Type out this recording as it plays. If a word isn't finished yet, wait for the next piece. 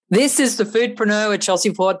This is the Foodpreneur with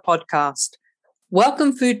Chelsea Ford podcast.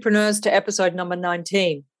 Welcome, foodpreneurs, to episode number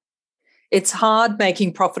 19. It's hard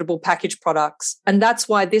making profitable packaged products, and that's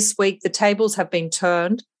why this week the tables have been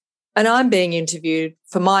turned and I'm being interviewed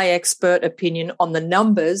for my expert opinion on the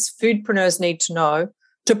numbers foodpreneurs need to know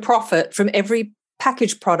to profit from every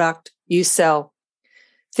packaged product you sell.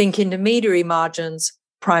 Think intermediary margins,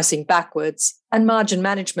 pricing backwards, and margin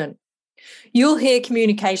management. You'll hear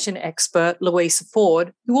communication expert Louisa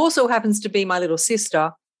Ford, who also happens to be my little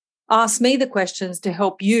sister, ask me the questions to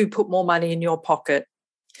help you put more money in your pocket.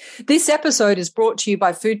 This episode is brought to you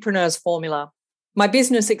by Foodpreneurs Formula, my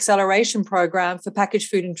business acceleration program for packaged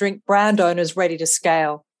food and drink brand owners ready to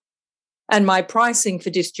scale, and my pricing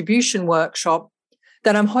for distribution workshop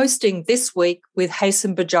that I'm hosting this week with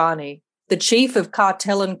Haitham Bajani, the chief of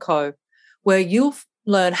Cartel & Co., where you'll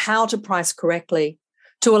learn how to price correctly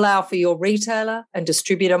to allow for your retailer and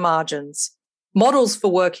distributor margins, models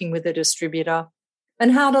for working with a distributor,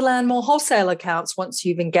 and how to land more wholesale accounts once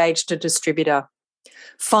you've engaged a distributor.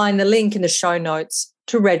 Find the link in the show notes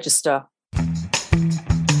to register.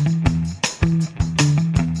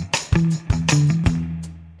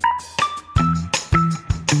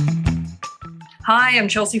 Hi, I'm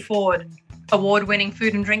Chelsea Ford, award-winning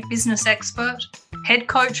food and drink business expert, head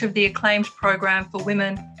coach of the acclaimed program for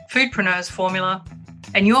women, Foodpreneurs Formula,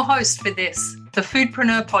 and your host for this, the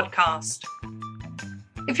Foodpreneur podcast.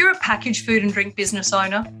 If you're a packaged food and drink business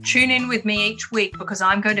owner, tune in with me each week because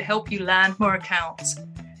I'm going to help you land more accounts,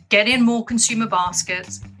 get in more consumer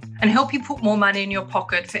baskets, and help you put more money in your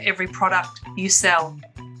pocket for every product you sell.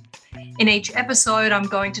 In each episode, I'm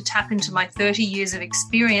going to tap into my 30 years of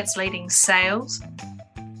experience leading sales,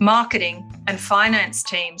 marketing, and finance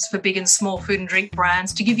teams for big and small food and drink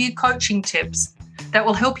brands to give you coaching tips that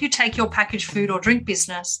will help you take your packaged food or drink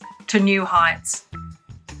business to new heights.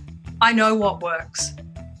 I know what works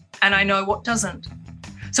and I know what doesn't.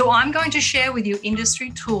 So I'm going to share with you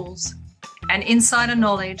industry tools and insider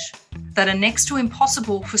knowledge that are next to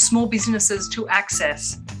impossible for small businesses to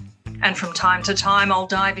access. And from time to time, I'll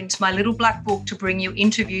dive into my little black book to bring you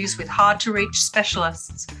interviews with hard-to-reach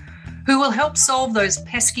specialists who will help solve those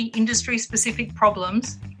pesky industry-specific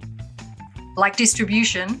problems like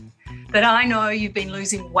distribution that I know you've been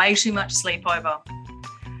losing way too much sleep over.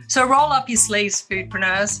 So roll up your sleeves,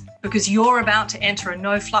 foodpreneurs, because you're about to enter a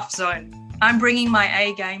no-fluff zone. I'm bringing my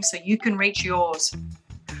A game so you can reach yours.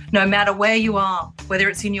 No matter where you are, whether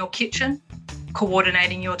it's in your kitchen,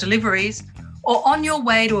 coordinating your deliveries, or on your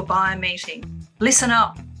way to a buyer meeting, listen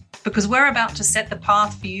up, because we're about to set the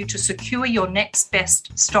path for you to secure your next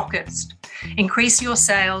best stockist, increase your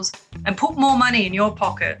sales, and put more money in your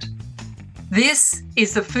pocket. This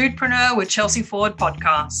is the Foodpreneur with Chelsea Ford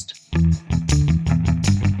podcast.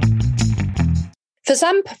 For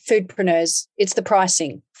some foodpreneurs, it's the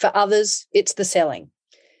pricing. For others, it's the selling.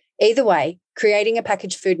 Either way, creating a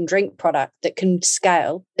packaged food and drink product that can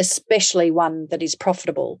scale, especially one that is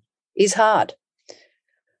profitable, is hard.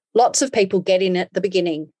 Lots of people get in at the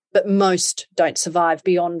beginning, but most don't survive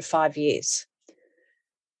beyond 5 years.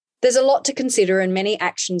 There's a lot to consider and many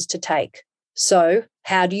actions to take. So,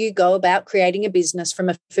 how do you go about creating a business from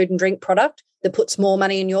a food and drink product that puts more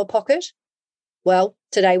money in your pocket? Well,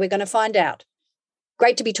 today we're going to find out.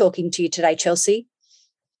 Great to be talking to you today, Chelsea.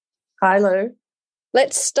 Hi, Lou.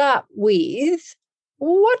 Let's start with,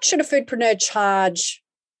 what should a foodpreneur charge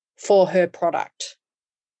for her product?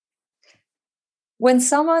 When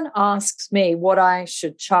someone asks me what I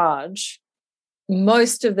should charge,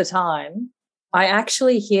 most of the time, I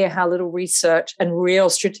actually hear how little research and real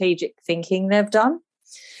strategic thinking they've done.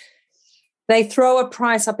 They throw a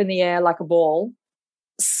price up in the air like a ball,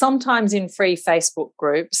 sometimes in free Facebook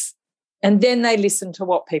groups, and then they listen to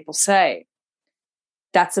what people say.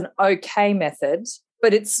 That's an okay method,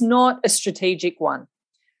 but it's not a strategic one.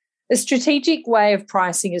 A strategic way of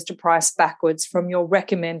pricing is to price backwards from your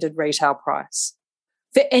recommended retail price.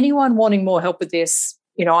 For anyone wanting more help with this,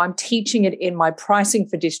 I'm teaching it in my pricing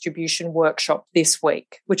for distribution workshop this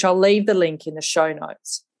week, which I'll leave the link in the show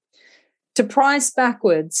notes. To price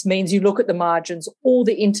backwards means you look at the margins all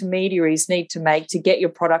the intermediaries need to make to get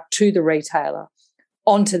your product to the retailer,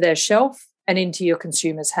 onto their shelf and into your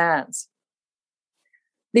consumer's hands.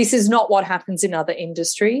 This is not what happens in other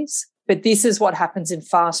industries, but this is what happens in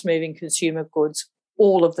fast-moving consumer goods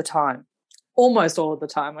all of the time. Almost all of the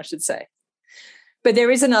time, I should say. But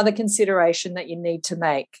there is another consideration that you need to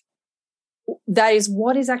make. That is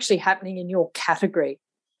what is actually happening in your category.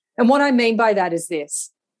 And what I mean by that is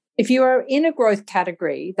this. If you are in a growth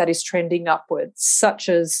category that is trending upwards, such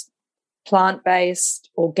as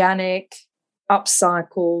plant-based, organic,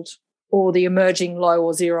 upcycled, or the emerging low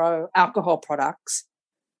or zero alcohol products,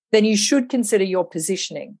 then you should consider your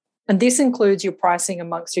positioning. And this includes your pricing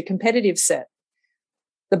amongst your competitive set,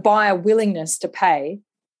 the buyer willingness to pay,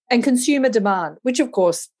 and consumer demand, which of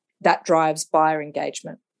course that drives buyer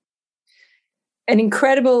engagement. An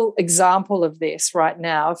incredible example of this right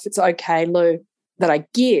now, if it's okay, Lou, that I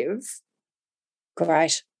give,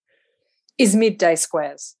 Great, is Midday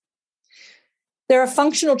Squares. They're a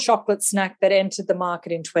functional chocolate snack that entered the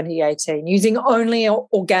market in 2018 using only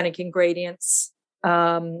organic ingredients.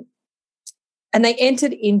 And they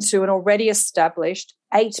entered into an already established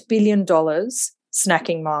 $8 billion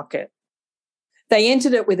snacking market. They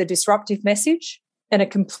entered it with a disruptive message and a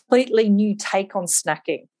completely new take on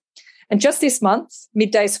snacking. And just this month,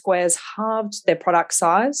 Midday Squares halved their product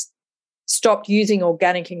size, stopped using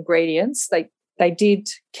organic ingredients. They did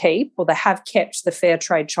keep, or they have kept, the fair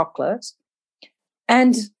trade chocolate,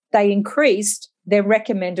 and they increased their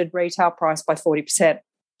recommended retail price by 40%.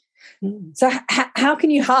 So how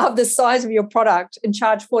can you halve the size of your product and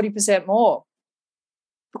charge 40% more?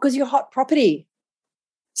 Because you're hot property.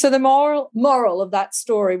 So the moral of that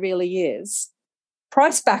story really is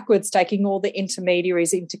price backwards, taking all the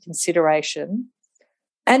intermediaries into consideration,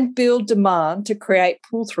 and build demand to create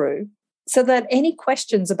pull-through so that any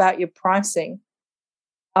questions about your pricing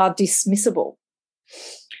are dismissible.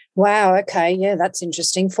 Wow, okay, yeah, that's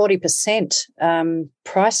interesting. 40%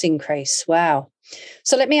 price increase, wow.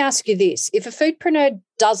 So let me ask you this. If a foodpreneur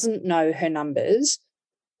doesn't know her numbers,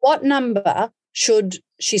 what number should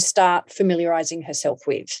she start familiarising herself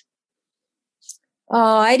with?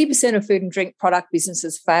 80% of food and drink product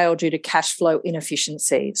businesses fail due to cash flow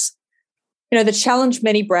inefficiencies. The challenge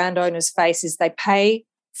many brand owners face is they pay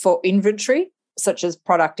for inventory, such as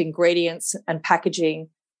product ingredients and packaging,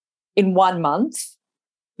 in 1 month,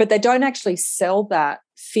 but they don't actually sell that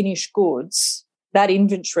finished goods, that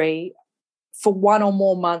inventory, for 1 or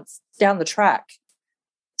more months down the track.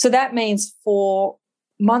 So that means for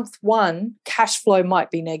month 1, cash flow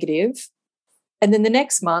might be negative, and then the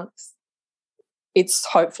next month, it's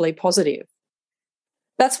hopefully positive.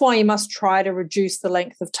 That's why you must try to reduce the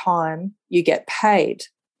length of time you get paid.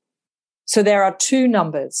 So there are 2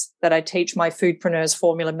 numbers that I teach my Foodpreneurs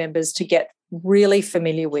Formula members to get really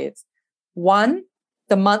familiar with. 1,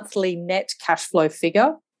 the monthly net cash flow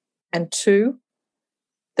figure, and 2,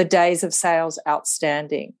 the days of sales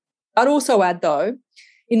outstanding. I'd also add, though,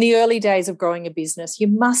 in the early days of growing a business, you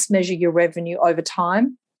must measure your revenue over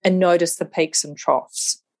time and notice the peaks and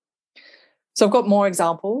troughs. So I've got more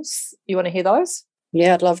examples. You want to hear those?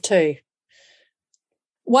 Yeah, I'd love to.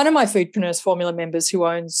 One of my Foodpreneurs Formula members who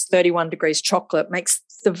owns 31 Degrees Chocolate makes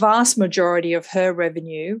the vast majority of her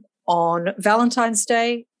revenue on Valentine's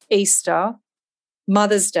Day, Easter,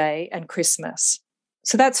 Mother's Day, and Christmas.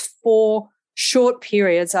 So that's 4 short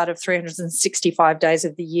periods out of 365 days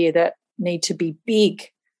of the year that need to be big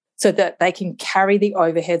so that they can carry the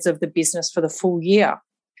overheads of the business for the full year.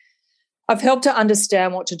 I've helped her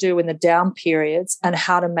understand what to do in the down periods and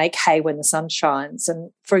how to make hay when the sun shines,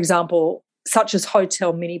 and, for example, such as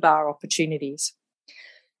hotel minibar opportunities.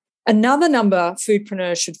 Another number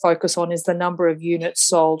foodpreneurs should focus on is the number of units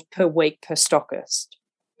sold per week per stockist.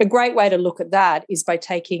 A great way to look at that is by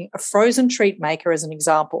taking a frozen treat maker as an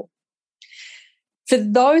example. For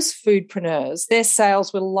those foodpreneurs, their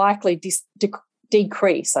sales will likely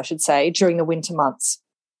decrease, during the winter months.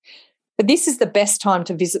 But this is the best time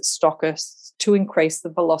to visit stockists to increase the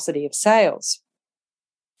velocity of sales.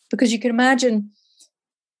 Because you can imagine,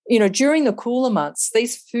 during the cooler months,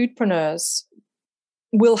 these foodpreneurs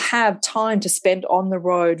will have time to spend on the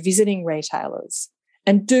road visiting retailers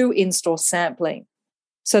and do in-store sampling.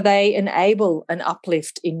 So they enable an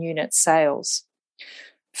uplift in unit sales.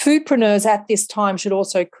 Foodpreneurs at this time should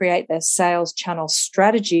also create their sales channel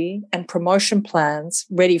strategy and promotion plans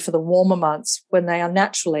ready for the warmer months when they are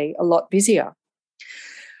naturally a lot busier.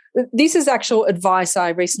 This is actual advice I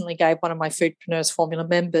recently gave one of my Foodpreneurs Formula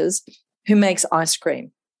members who makes ice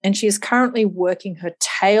cream, and she is currently working her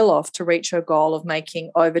tail off to reach her goal of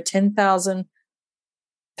making over $10,000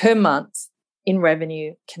 per month in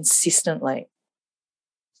revenue consistently.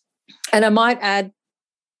 And I might add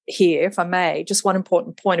here, if I may, just one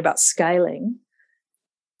important point about scaling.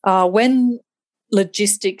 When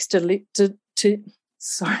logistics when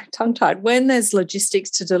there's logistics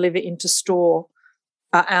to deliver into store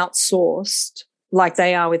are outsourced, like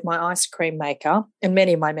they are with my ice cream maker and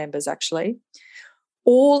many of my members actually,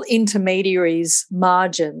 all intermediaries'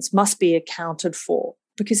 margins must be accounted for,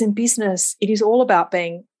 because in business it is all about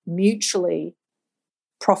being mutually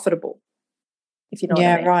profitable, if you know what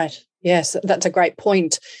I mean. Yeah, right. Yes, that's a great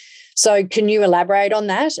point. So can you elaborate on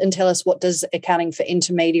that and tell us, what does accounting for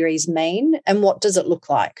intermediaries mean and what does it look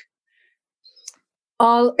like?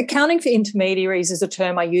 Accounting for intermediaries is a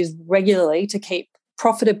term I use regularly to keep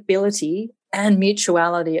profitability and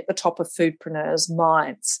mutuality at the top of foodpreneurs'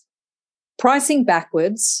 minds. Pricing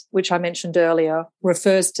backwards, which I mentioned earlier,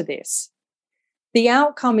 refers to this. The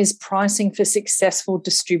outcome is pricing for successful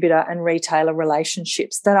distributor and retailer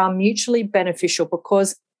relationships that are mutually beneficial,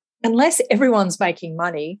 because unless everyone's making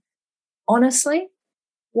money, honestly,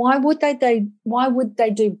 why would they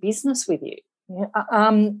do business with you?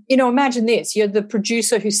 Imagine this. You're the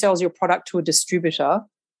producer who sells your product to a distributor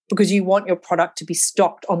because you want your product to be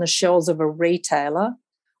stocked on the shelves of a retailer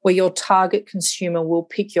where your target consumer will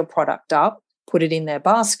pick your product up, put it in their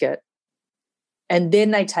basket, and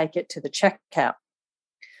then they take it to the checkout.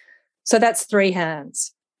 So that's three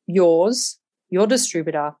hands: yours, your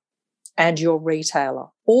distributor, and your retailer,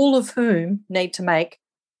 all of whom need to make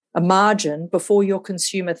a margin before your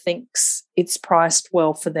consumer thinks it's priced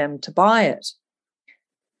well for them to buy it.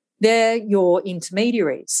 They're your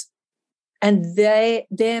intermediaries, and there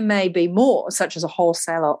may be more, such as a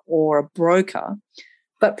wholesaler or a broker,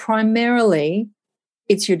 but primarily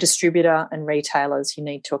it's your distributor and retailers you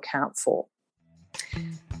need to account for.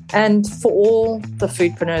 And for all the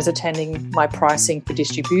foodpreneurs attending my Pricing for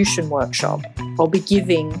Distribution workshop, I'll be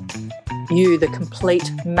giving you the complete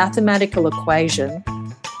mathematical equation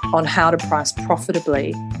on how to price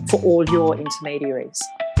profitably for all your intermediaries.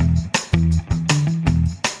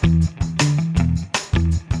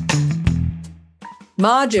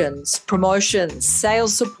 Margins, promotions,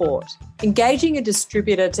 sales support, engaging a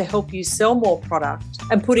distributor to help you sell more product,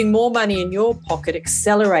 and putting more money in your pocket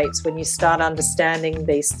accelerates when you start understanding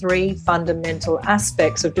these three fundamental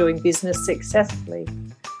aspects of doing business successfully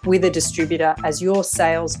with a distributor as your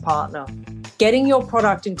sales partner. Getting your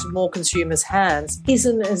product into more consumers' hands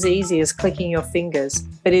isn't as easy as clicking your fingers,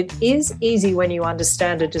 but it is easy when you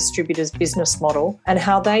understand a distributor's business model and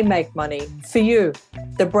how they make money for you,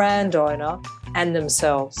 the brand owner, and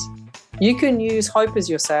themselves. You can use hope as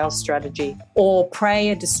your sales strategy, or pray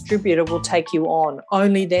a distributor will take you on,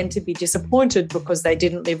 only then to be disappointed because they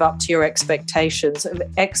didn't live up to your expectations of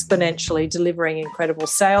exponentially delivering incredible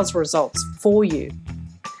sales results for you.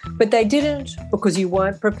 But they didn't because you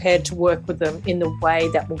weren't prepared to work with them in the way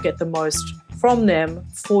that will get the most from them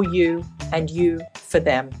for you and you for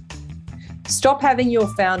them. Stop having your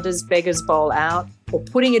founders' beggars bowl out or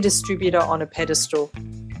putting a distributor on a pedestal.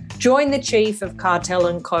 Join the chief of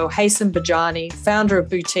Cartel & Co, Haitham Bajani, founder of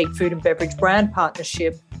Boutique Food and Beverage Brand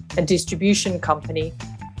Partnership and Distribution Company,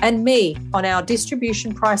 and me on our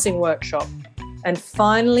distribution pricing workshop, and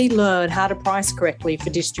finally learn how to price correctly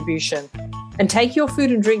for distribution. And take your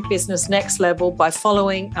food and drink business next level by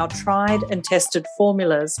following our tried and tested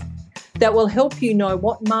formulas that will help you know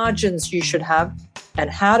what margins you should have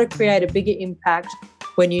and how to create a bigger impact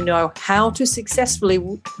when you know how to successfully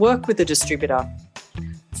work with a distributor.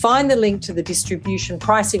 Find the link to the distribution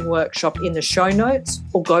pricing workshop in the show notes,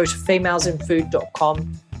 or go to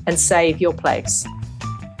femalesinfood.com and save your place.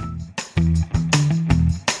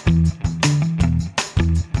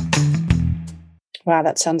 Wow,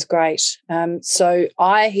 that sounds great. So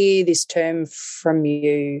I hear this term from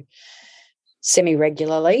you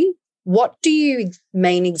semi-regularly. What do you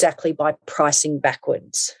mean exactly by pricing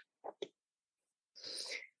backwards?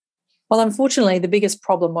 Well, unfortunately, the biggest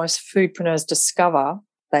problem most foodpreneurs discover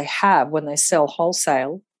they have when they sell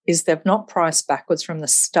wholesale is they've not priced backwards from the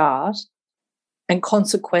start, and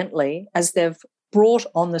consequently, as they've brought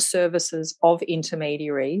on the services of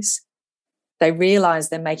intermediaries, they realise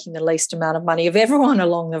they're making the least amount of money of everyone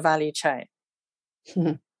along the value chain.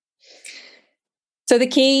 So the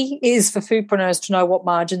key is for foodpreneurs to know what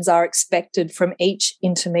margins are expected from each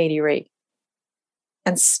intermediary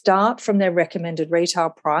and start from their recommended retail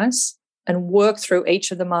price and work through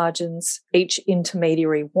each of the margins each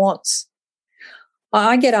intermediary wants.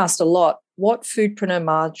 I get asked a lot what foodpreneur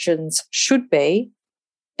margins should be,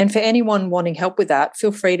 and for anyone wanting help with that,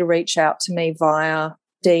 feel free to reach out to me via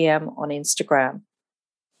DM on Instagram.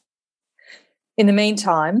 In the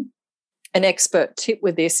meantime, an expert tip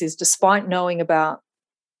with this is, despite knowing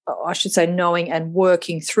and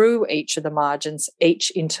working through each of the margins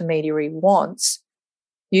each intermediary wants,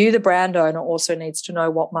 you, the brand owner, also needs to know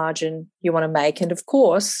what margin you want to make. And of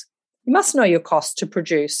course, you must know your cost to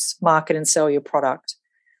produce, market, and sell your product.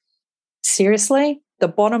 Seriously, the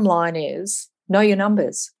bottom line is know your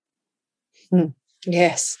numbers.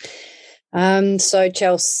 Yes. So,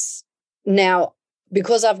 Chelsea, now,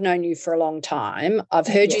 because I've known you for a long time, I've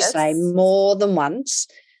heard you say more than once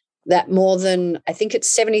that more than, I think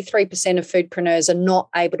it's 73% of foodpreneurs are not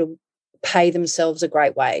able to pay themselves a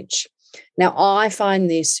great wage. Now, I find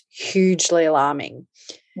this hugely alarming.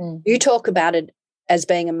 You talk about it as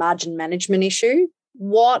being a margin management issue,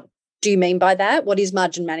 what do you mean by that? What is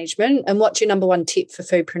margin management? And what's your number one tip for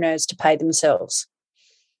foodpreneurs to pay themselves?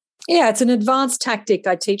 Yeah, it's an advanced tactic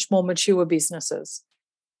I teach more mature businesses.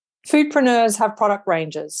 Foodpreneurs have product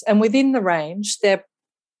ranges, and within the range,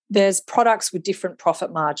 there's products with different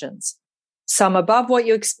profit margins, some above what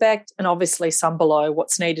you expect and obviously some below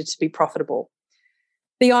what's needed to be profitable.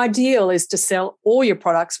 The ideal is to sell all your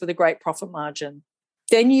products with a great profit margin.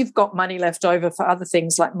 Then you've got money left over for other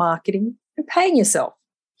things like marketing and paying yourself.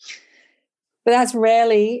 But that's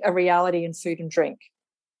rarely a reality in food and drink.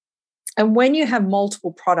 And when you have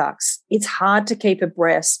multiple products, it's hard to keep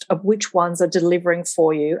abreast of which ones are delivering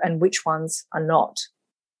for you and which ones are not.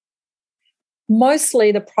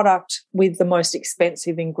 Mostly the product with the most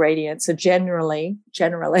expensive ingredients are generally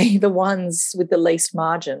the ones with the least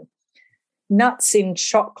margin. Nuts in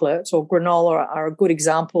chocolate or granola are a good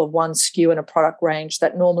example of one SKU in a product range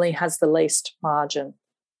that normally has the least margin.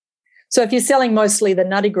 So if you're selling mostly the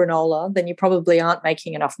nutty granola, then you probably aren't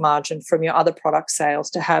making enough margin from your other product sales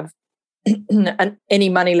to have any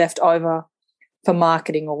money left over for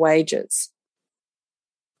marketing or wages.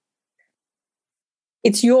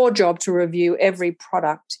 It's your job to review every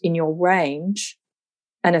product in your range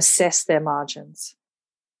and assess their margins.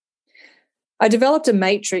 I developed a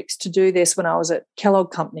matrix to do this when I was at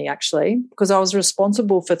Kellogg Company, actually, because I was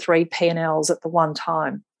responsible for 3 P&Ls at the one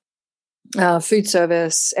time, food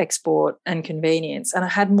service, export, and convenience. And I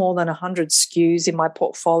had more than 100 SKUs in my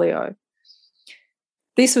portfolio.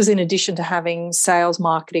 This was in addition to having sales,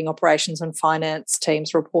 marketing, operations, and finance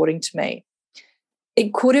teams reporting to me.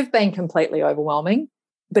 It could have been completely overwhelming,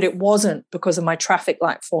 but it wasn't because of my traffic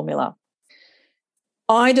light formula.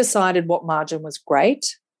 I decided what margin was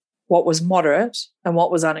great, what was moderate, and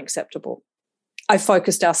what was unacceptable. I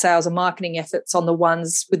focused our sales and marketing efforts on the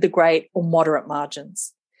ones with the great or moderate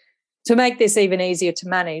margins. To make this even easier to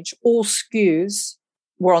manage, all SKUs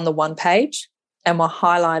were on the one page and were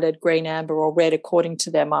highlighted green, amber, or red according to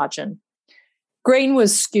their margin. Green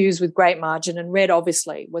was SKUs with great margin, and red,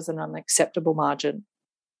 obviously, was an unacceptable margin.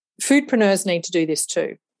 Foodpreneurs need to do this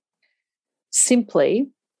too. Simply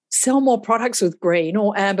sell more products with green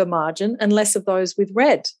or amber margin and less of those with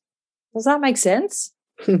red. Does that make sense?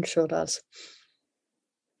 Sure does.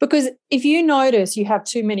 Because if you notice you have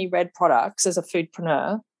too many red products as a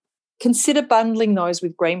foodpreneur, consider bundling those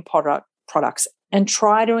with green products and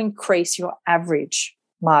try to increase your average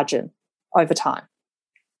margin over time.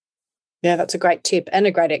 Yeah, that's a great tip and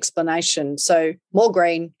a great explanation. So more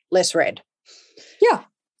green, less red. Yeah.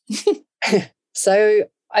 So,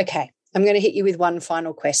 okay, I'm going to hit you with one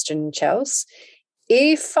final question, Chels.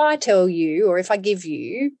 If I tell you, or if I give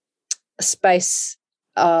you a space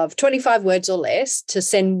of 25 words or less to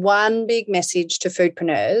send one big message to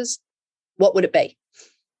foodpreneurs, what would it be?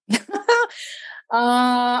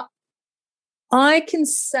 I can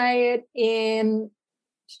say it in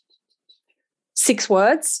 6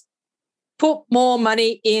 words. Put more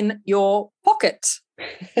money in your pocket.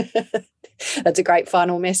 That's a great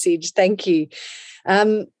final message. Thank you.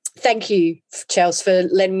 Thank you, Chels, for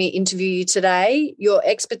letting me interview you today. Your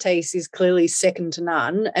expertise is clearly second to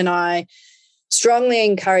none, and I strongly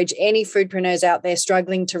encourage any foodpreneurs out there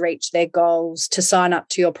struggling to reach their goals to sign up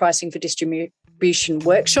to your Pricing for Distribution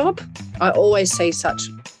workshop. I always see such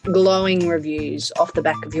glowing reviews off the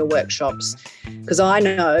back of your workshops because I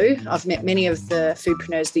know I've met many of the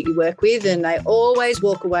foodpreneurs that you work with, and they always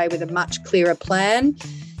walk away with a much clearer plan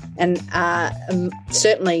and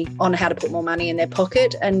certainly on how to put more money in their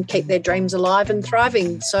pocket and keep their dreams alive and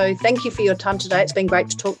thriving. So thank you for your time today. It's been great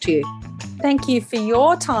to talk to you. Thank you for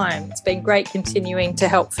your time. It's been great continuing to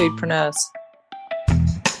help foodpreneurs.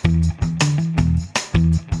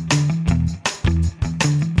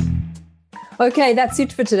 Okay, that's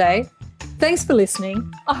it for today. Thanks for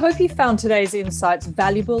listening. I hope you found today's insights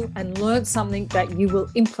valuable and learned something that you will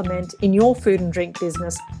implement in your food and drink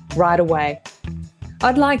business right away.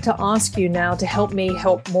 I'd like to ask you now to help me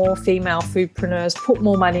help more female foodpreneurs put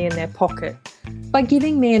more money in their pocket by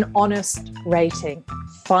giving me an honest rating.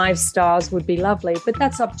 5 stars would be lovely, but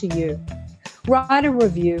that's up to you. Write a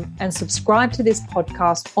review and subscribe to this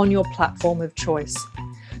podcast on your platform of choice.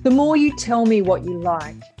 The more you tell me what you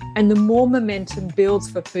like and the more momentum builds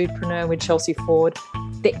for Foodpreneur with Chelsea Ford,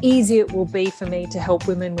 the easier it will be for me to help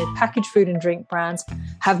women with packaged food and drink brands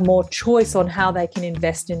have more choice on how they can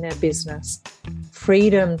invest in their business,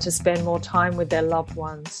 freedom to spend more time with their loved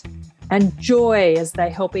ones, and joy as they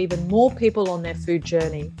help even more people on their food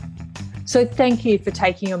journey. So thank you for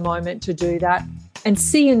taking a moment to do that, and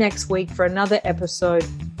see you next week for another episode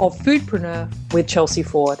of Foodpreneur with Chelsea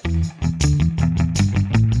Ford.